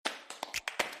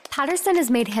Patterson has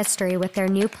made history with their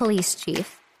new police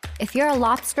chief. If you're a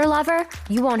lobster lover,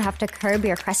 you won't have to curb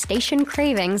your crustacean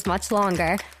cravings much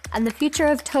longer, and the future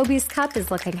of Toby's Cup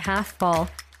is looking half full.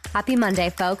 Happy Monday,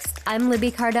 folks. I'm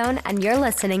Libby Cardone, and you're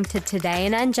listening to Today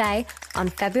in NJ on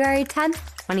February 10th,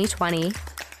 2020.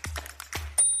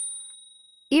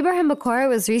 Ibrahim Bakora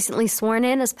was recently sworn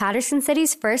in as Patterson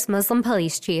City's first Muslim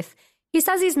police chief. He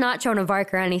says he's not Joan of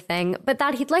Arc or anything, but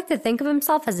that he'd like to think of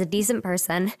himself as a decent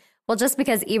person. Well, just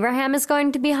because Ibrahim is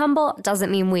going to be humble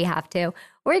doesn't mean we have to.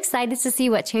 We're excited to see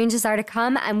what changes are to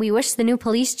come, and we wish the new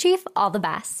police chief all the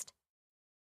best.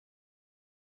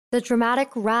 The dramatic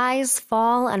rise,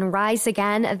 fall, and rise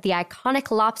again of the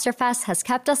iconic Lobster Fest has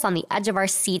kept us on the edge of our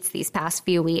seats these past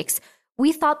few weeks.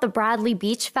 We thought the Bradley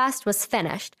Beach Fest was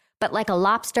finished, but like a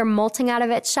lobster molting out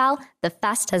of its shell, the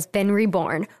fest has been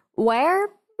reborn. Where?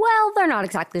 Well, they're not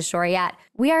exactly sure yet.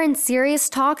 We are in serious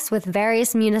talks with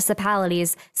various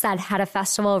municipalities, said head of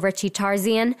festival Richie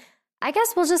Tarzian. I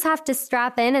guess we'll just have to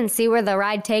strap in and see where the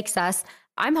ride takes us.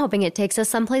 I'm hoping it takes us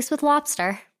someplace with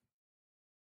lobster.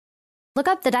 Look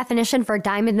up the definition for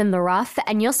diamond in the rough,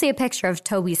 and you'll see a picture of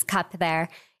Toby's Cup there.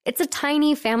 It's a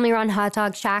tiny family-run hot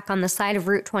dog shack on the side of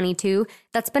Route 22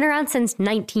 that's been around since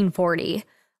 1940.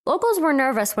 Locals were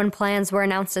nervous when plans were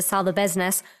announced to sell the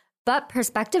business, but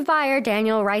prospective buyer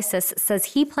Daniel Rices says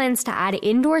he plans to add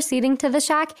indoor seating to the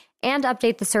shack and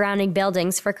update the surrounding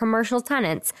buildings for commercial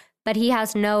tenants, but he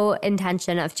has no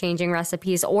intention of changing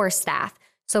recipes or staff.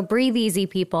 So breathe easy,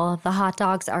 people. The hot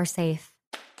dogs are safe.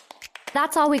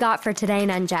 That's all we got for Today in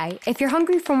NJ. If you're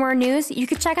hungry for more news, you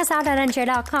can check us out at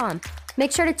NJ.com.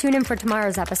 Make sure to tune in for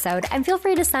tomorrow's episode, and feel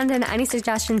free to send in any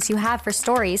suggestions you have for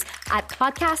stories at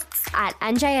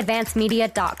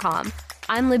podcasts@njadvancedmedia.com.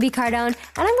 I'm Libby Cardone, and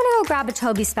I'm going to go grab a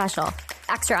Toby special.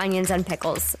 Extra onions and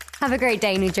pickles. Have a great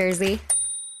day, New Jersey.